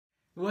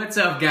What's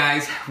up,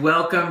 guys?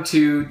 Welcome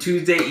to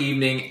Tuesday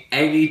evening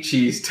Eggy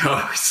cheese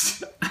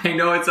toast. I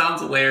know it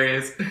sounds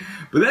hilarious,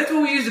 but that's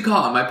what we used to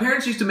call it. My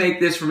parents used to make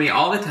this for me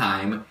all the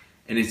time,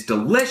 and it's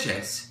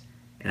delicious,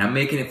 and I'm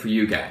making it for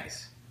you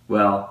guys.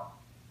 Well,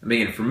 I'm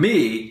making it for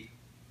me,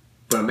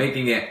 but I'm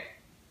making it,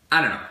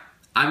 I don't know.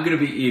 I'm gonna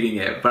be eating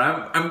it, but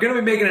I'm gonna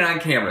be making it on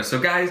camera. So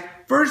guys,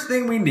 first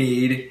thing we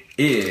need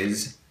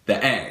is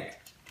the egg.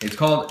 It's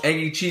called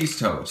Eggy cheese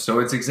toast, so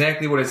it's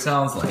exactly what it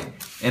sounds like.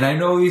 And I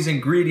know these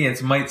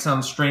ingredients might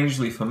sound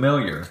strangely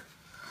familiar,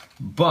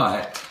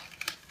 but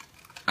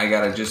I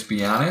gotta just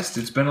be honest,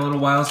 it's been a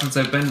little while since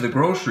I've been to the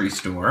grocery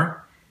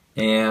store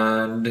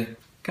and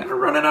kind of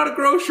running out of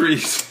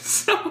groceries.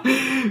 So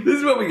this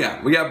is what we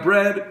got. We got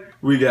bread,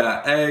 we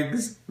got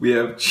eggs, we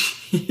have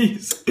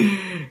cheese,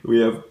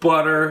 we have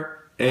butter,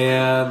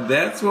 and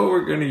that's what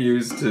we're gonna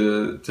use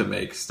to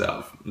make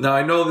stuff. Now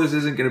I know this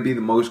isn't gonna be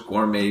the most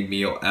gourmet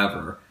meal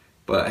ever,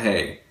 but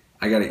hey,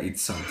 I gotta eat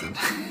something.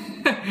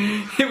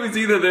 It was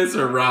either this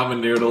or ramen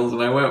noodles,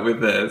 and I went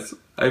with this.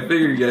 I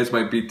figured you guys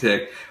might be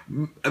ticked.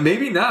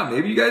 Maybe not,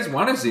 maybe you guys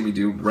wanna see me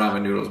do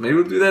ramen noodles. Maybe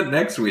we'll do that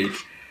next week.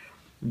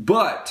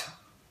 But,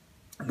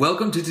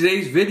 welcome to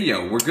today's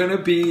video. We're gonna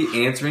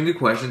be answering the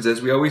questions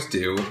as we always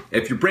do.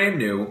 If you're brand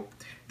new,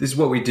 this is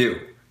what we do.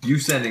 You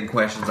send in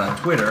questions on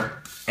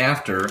Twitter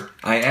after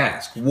I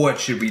ask, what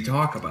should we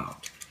talk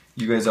about?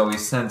 You guys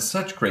always send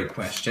such great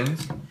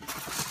questions.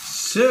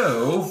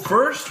 So,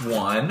 first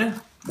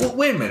one, well,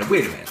 wait a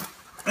minute.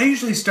 I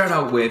usually start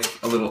out with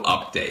a little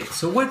update.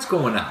 So what's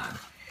going on?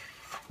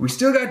 We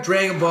still got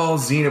Dragon Ball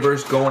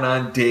Xenoverse going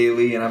on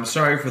daily, and I'm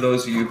sorry for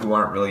those of you who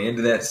aren't really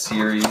into that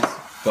series,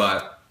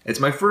 but it's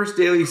my first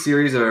daily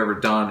series I've ever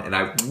done, and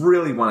I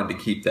really wanted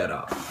to keep that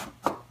up.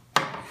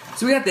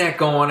 So we got that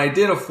going. I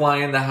did a fly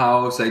in the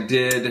house. I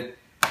did,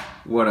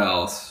 what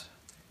else?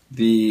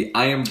 The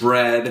I Am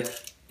Bread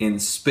in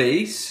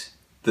Space.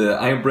 The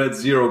I Am Bread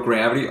Zero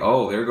Gravity.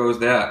 Oh, there goes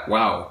that.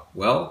 Wow.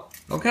 Well,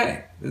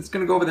 okay. It's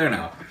going to go over there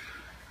now.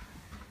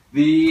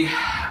 The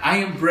I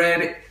Am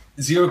Bread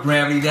Zero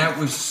Gravity, that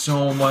was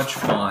so much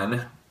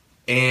fun.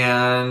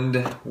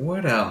 And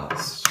what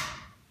else?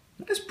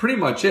 That's pretty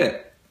much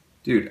it.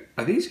 Dude,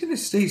 are these going to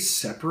stay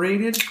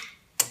separated?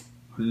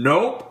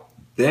 Nope.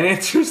 That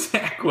answers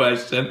that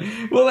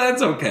question. Well,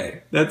 that's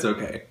okay. That's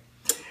okay.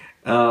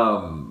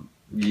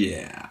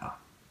 Yeah.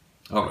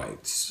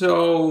 Alright,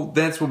 so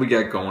that's what we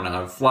got going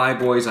on.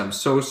 Flyboys, I'm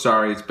so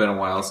sorry. It's been a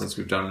while since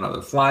we've done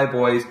another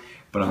Flyboys.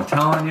 But I'm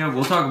telling you,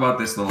 we'll talk about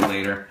this a little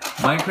later.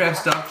 Minecraft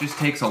stuff just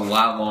takes a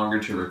lot longer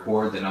to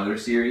record than other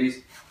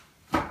series.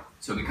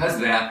 So because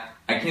of that,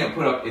 I can't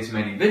put up as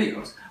many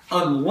videos.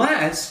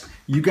 Unless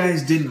you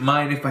guys didn't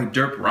mind if I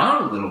derp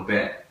around a little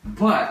bit.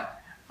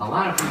 But a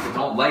lot of people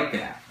don't like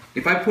that.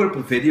 If I put up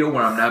a video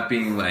where I'm not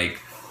being like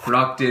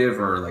productive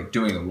or like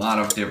doing a lot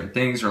of different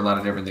things or a lot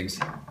of different things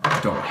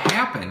don't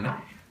happen,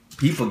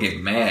 people get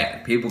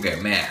mad. People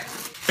get mad.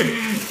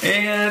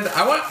 And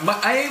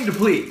I aim to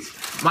please.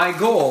 My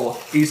goal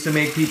is to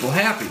make people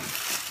happy.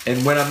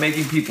 And when I'm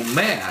making people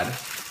mad,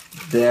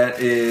 that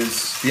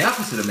is the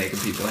opposite of making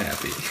people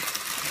happy.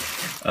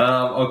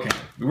 Okay,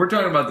 we're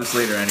talking about this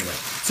later anyway.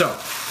 So,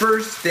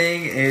 first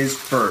thing is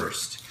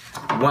first.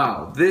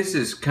 Wow, this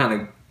is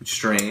kind of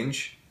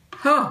strange.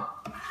 Huh.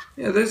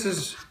 Yeah, this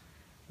is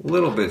a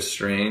little bit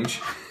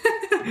strange.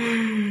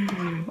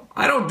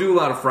 I don't do a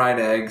lot of fried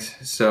eggs,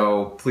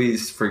 so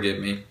please forgive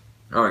me.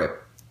 Alright.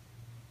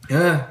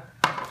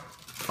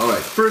 Alright,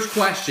 first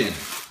question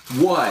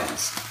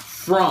was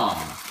from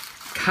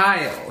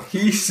Kyle.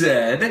 He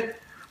said,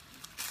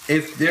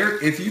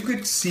 if you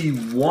could see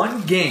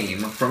one game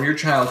from your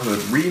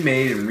childhood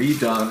remade and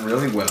redone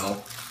really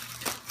well,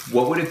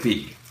 what would it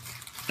be?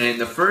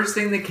 And the first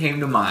thing that came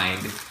to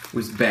mind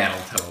was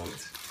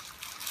Battletoads.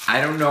 I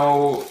don't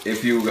know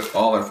if you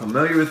all are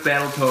familiar with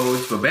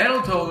Battletoads, but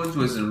Battletoads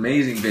was an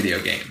amazing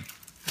video game.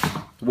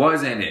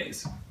 Was and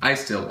is. I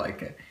still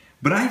like it.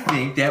 But I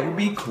think that would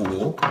be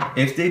cool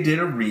if they did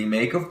a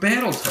remake of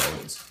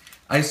Battletoads.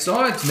 I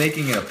saw it's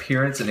making an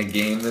appearance in a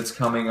game that's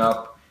coming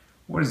up.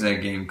 What is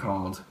that game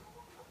called?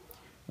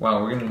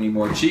 Wow, we're going to need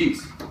more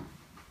cheese.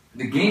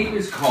 The game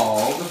is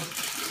called...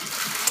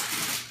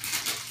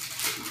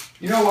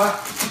 You know what?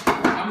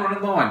 I'm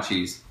running low on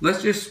cheese.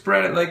 Let's just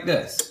spread it like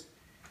this.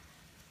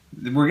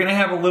 We're going to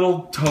have a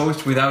little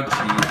toast without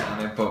cheese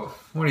on it, but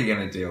what are you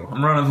going to do?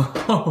 I'm running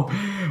low.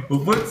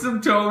 We'll put some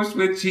toast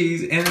with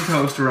cheese in the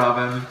toaster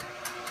oven.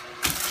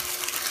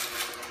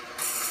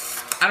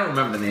 I don't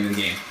remember the name of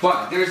the game,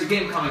 but there's a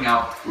game coming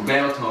out where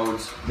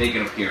Battletoads make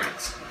an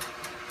appearance.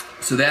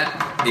 So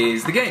that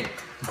is the game.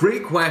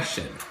 Great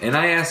question. And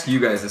I ask you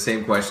guys the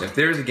same question. If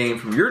there's a game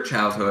from your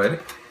childhood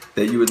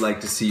that you would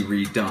like to see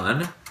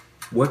redone,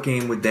 what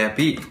game would that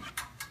be?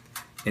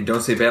 And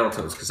don't say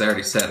Battletoads, because I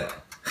already said it.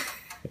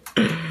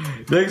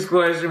 Next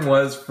question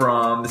was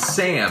from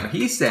Sam.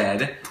 He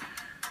said,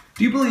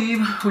 do you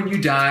believe when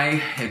you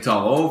die it's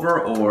all over,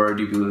 or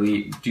do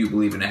you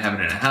believe in a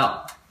heaven and a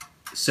hell?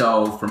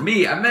 So for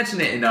me, I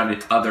mentioned it in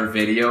other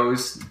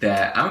videos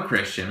that I'm a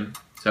Christian,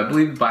 so I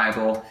believe the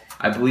Bible.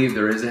 I believe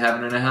there is a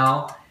heaven and a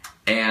hell.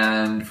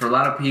 And for a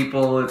lot of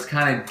people, it's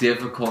kind of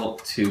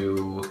difficult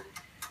to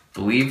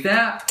believe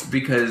that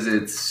because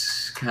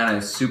it's kind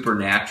of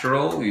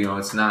supernatural. You know,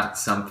 it's not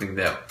something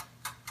that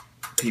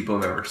people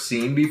have ever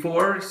seen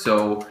before.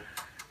 So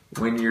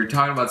when you're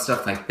talking about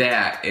stuff like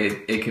that,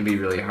 it can be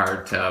really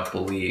hard to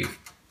believe.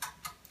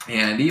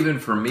 And even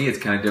for me, it's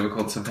kind of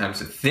difficult sometimes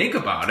to think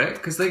about it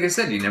because, like I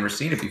said, you've never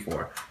seen it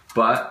before.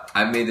 But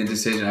I've made the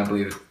decision, I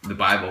believe the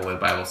Bible, what the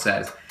Bible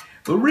says.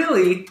 But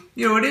really,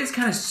 you know, it is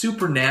kind of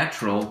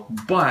supernatural,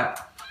 but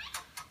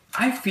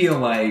I feel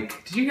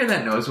like, did you hear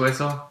that nose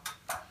whistle?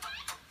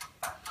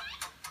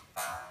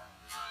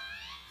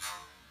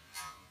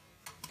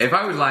 If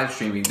I was live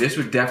streaming, this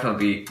would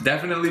definitely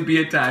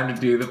be a time to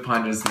do the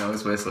Pungence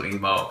nose whistle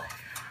emote.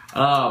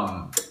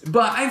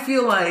 But I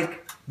feel like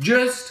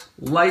just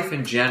life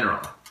in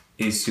general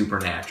is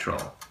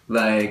supernatural.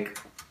 Like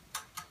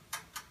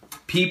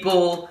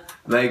people,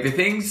 like the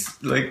things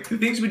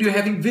we do,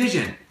 having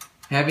vision,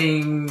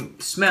 having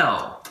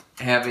smell,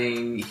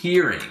 having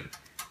hearing,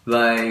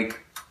 like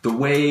the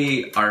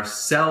way our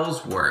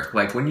cells work.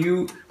 Like when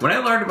I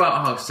learned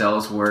about how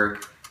cells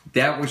work,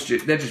 that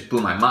just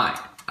blew my mind.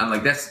 I'm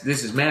like, this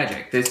is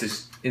magic. This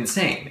is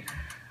insane.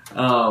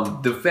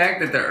 The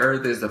fact that the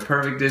Earth is the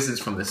perfect distance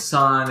from the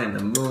sun and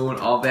the moon,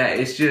 all that,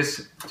 it's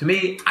just, to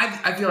me,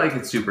 I feel like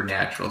it's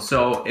supernatural.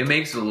 So it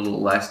makes it a little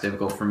less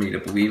difficult for me to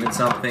believe in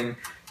something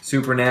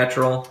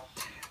supernatural.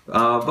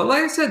 But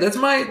like I said, that's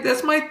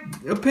my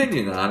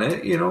opinion on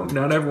it. You know,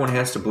 not everyone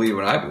has to believe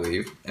what I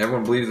believe.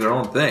 Everyone believes their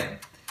own thing.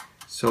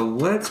 So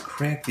let's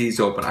crack these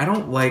open. I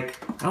don't like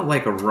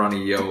a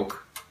runny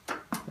yolk.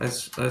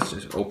 Let's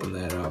just open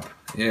that up.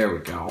 There we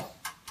go.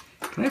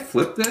 Can I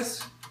flip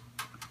this?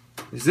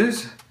 Is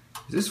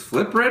this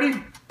flip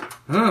ready?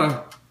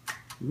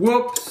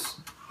 Whoops.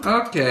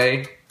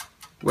 Okay.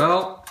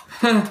 Well,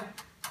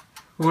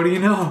 what do you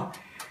know?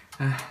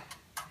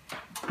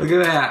 Look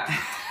at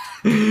that.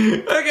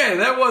 Okay,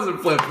 that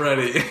wasn't flip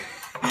ready.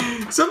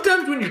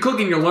 Sometimes when you're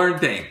cooking, you learn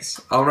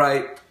things, all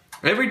right?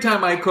 Every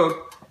time I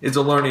cook, it's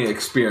a learning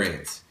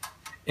experience.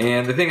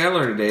 And the thing I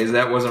learned today is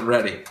that wasn't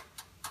ready.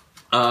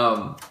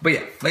 But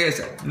yeah, like I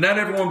said, not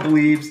everyone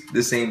believes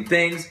the same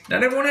things.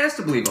 Not everyone has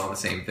to believe all the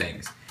same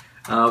things.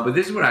 But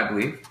this is what I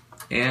believe,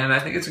 and I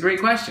think it's a great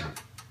question.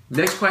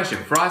 Next question,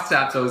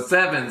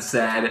 FrostTops07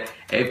 said,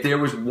 if there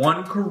was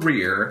one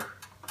career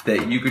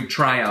that you could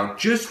try out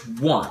just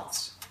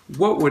once,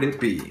 what would it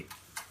be?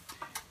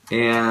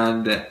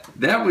 And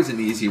that was an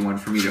easy one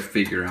for me to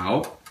figure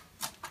out.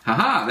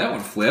 Haha, that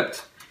one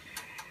flipped.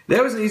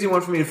 That was an easy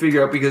one for me to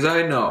figure out because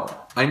I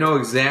know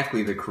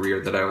exactly the career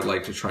that I would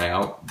like to try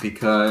out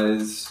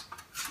because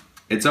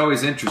it's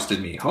always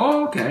interested me.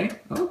 Oh, okay.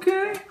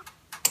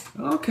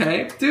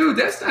 Dude,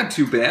 that's not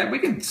too bad. We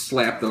can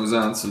slap those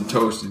on some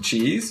toasted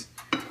cheese.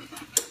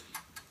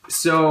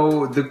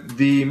 So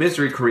the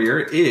mystery career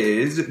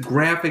is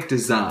graphic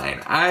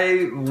design.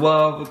 I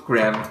love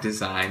graphic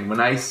design. When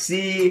I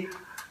see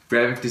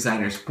graphic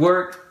designers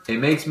work, it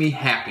makes me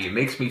happy. It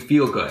makes me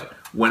feel good.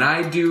 When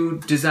I do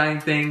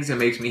design things, it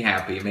makes me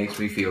happy. It makes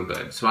me feel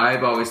good. So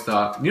I've always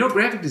thought, you know,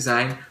 graphic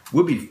design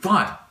would be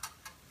fun.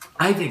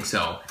 I think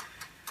so.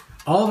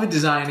 All the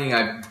designing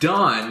I've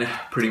done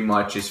pretty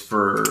much is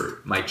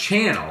for my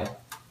channel.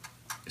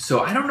 So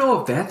I don't know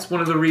if that's one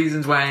of the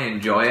reasons why I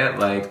enjoy it.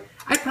 Like,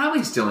 I'd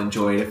probably still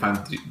enjoy it if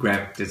I'm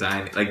graphic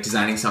design, like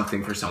designing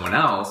something for someone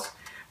else.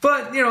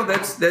 But, you know,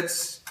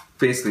 that's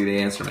basically the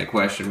answer to my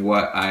question,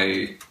 what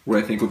I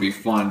think would be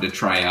fun to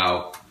try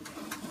out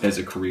as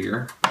a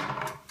career.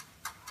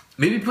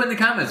 Maybe put in the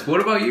comments,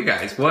 what about you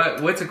guys?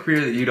 What's a career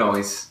that you've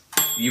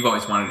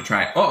always wanted to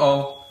try?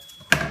 Uh-oh.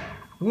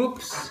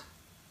 Whoops.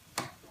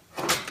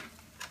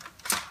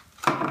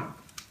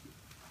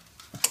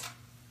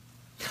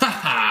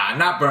 Haha,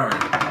 not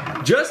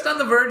burned. Just on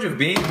the verge of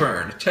being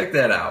burned. Check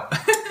that out.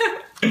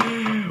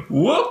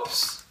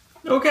 Whoops.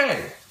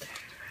 Okay.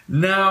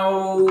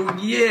 Now,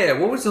 yeah,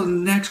 what was the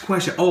next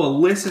question? Oh,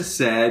 Alyssa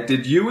said,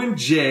 did you and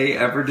Jay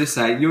ever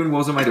decide, you and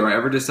Wolves on My Door,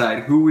 ever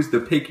decide who was the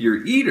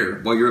pickier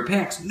eater while you were at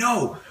PAX?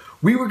 No,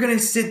 we were going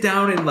to sit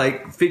down and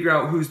like figure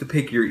out who's the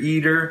pickier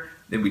eater,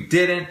 and we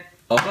didn't.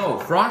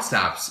 Although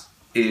FrostTops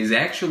is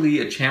actually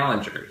a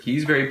challenger.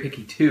 He's very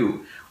picky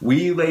too.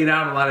 We laid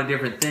out a lot of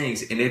different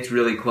things, and it's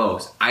really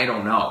close. I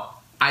don't know.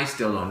 I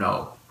still don't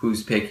know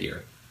who's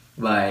pickier.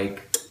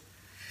 Like,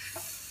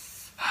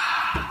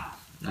 I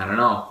don't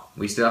know.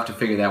 We still have to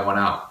figure that one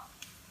out.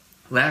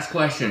 Last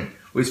question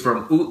was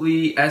from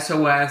Utley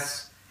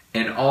SOS,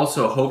 and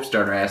also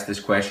Hopestarter asked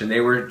this question. They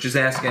were just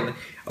asking,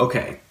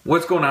 okay,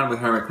 what's going on with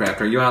Hermitcraft?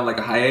 Are you on like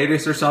a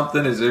hiatus or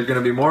something? Is there going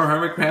to be more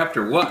Hermitcraft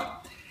or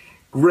what?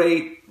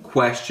 Great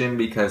question,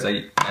 because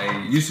I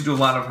used to do a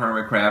lot of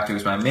Hermitcraft. It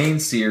was my main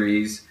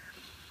series,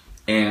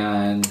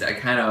 and I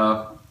kind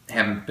of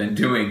haven't been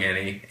doing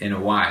any in a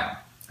while.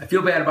 I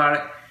feel bad about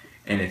it,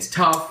 and it's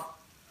tough.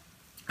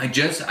 I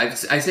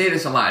say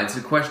this a lot. It's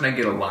a question I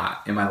get a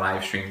lot in my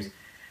live streams.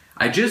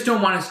 I just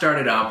don't want to start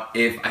it up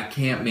if I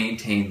can't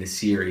maintain the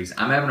series.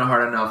 I'm having a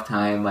hard enough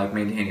time like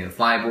maintaining the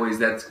Flyboys.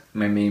 That's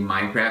my main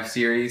Minecraft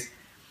series.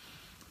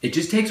 It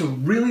just takes a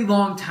really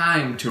long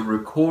time to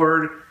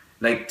record.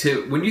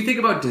 When you think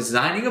about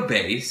designing a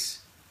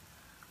base,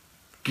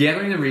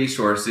 gathering the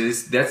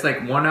resources, that's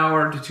like 1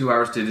 hour to 2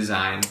 hours to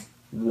design,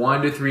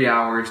 1 to 3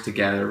 hours to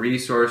gather a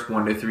resource,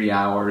 1 to 3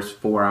 hours,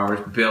 4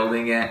 hours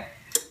building it.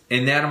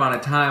 In that amount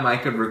of time, I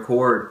could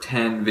record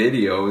 10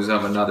 videos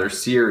of another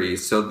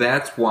series. So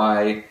that's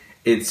why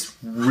it's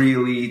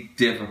really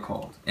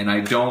difficult. And I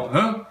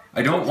don't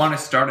want to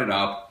start it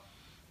up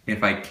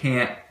if I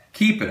can't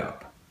keep it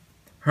up.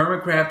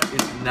 Hermitcraft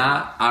is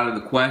not out of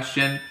the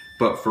question,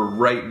 but for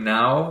right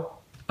now,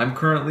 I'm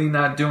currently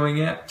not doing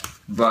it.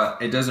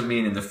 But it doesn't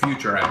mean in the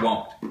future I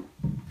won't.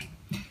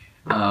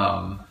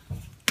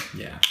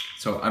 Yeah.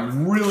 So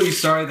I'm really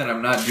sorry that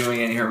I'm not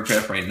doing any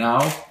Hermitcraft right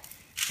now.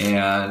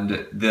 And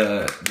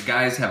the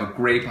guys have a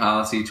great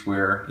policy to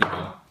where, you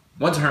know,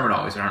 once a hermit,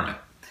 always a hermit.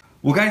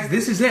 Well, guys,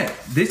 this is it.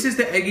 This is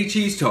the Eggy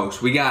cheese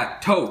toast. We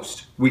got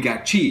toast, we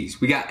got cheese,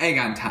 we got egg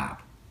on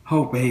top.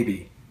 Oh,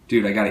 baby.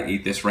 Dude, I gotta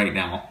eat this right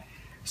now.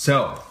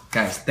 So,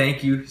 guys,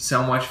 thank you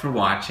so much for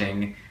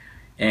watching.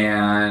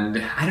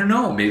 And I don't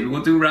know, maybe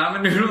we'll do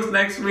ramen noodles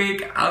next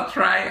week. I'll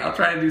try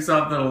to do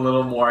something a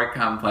little more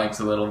complex,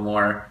 a little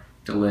more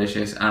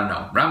delicious. I don't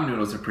know. Ramen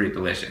noodles are pretty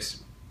delicious.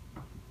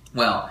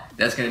 Well,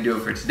 that's gonna do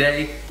it for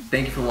today.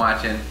 Thank you for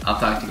watching. I'll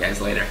talk to you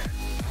guys later.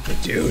 Hey,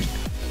 dude.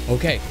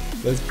 Okay,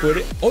 let's put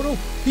it. Oh no,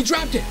 he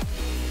dropped it.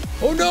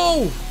 Oh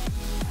no.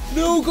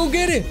 No, go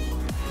get it.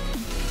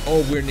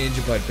 Oh, we're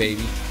ninja butt,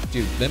 baby.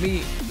 Dude, let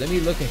me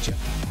look at you.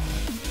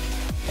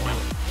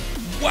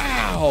 Oh,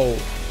 wow.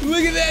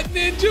 Look at that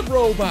ninja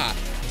robot.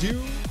 Dude.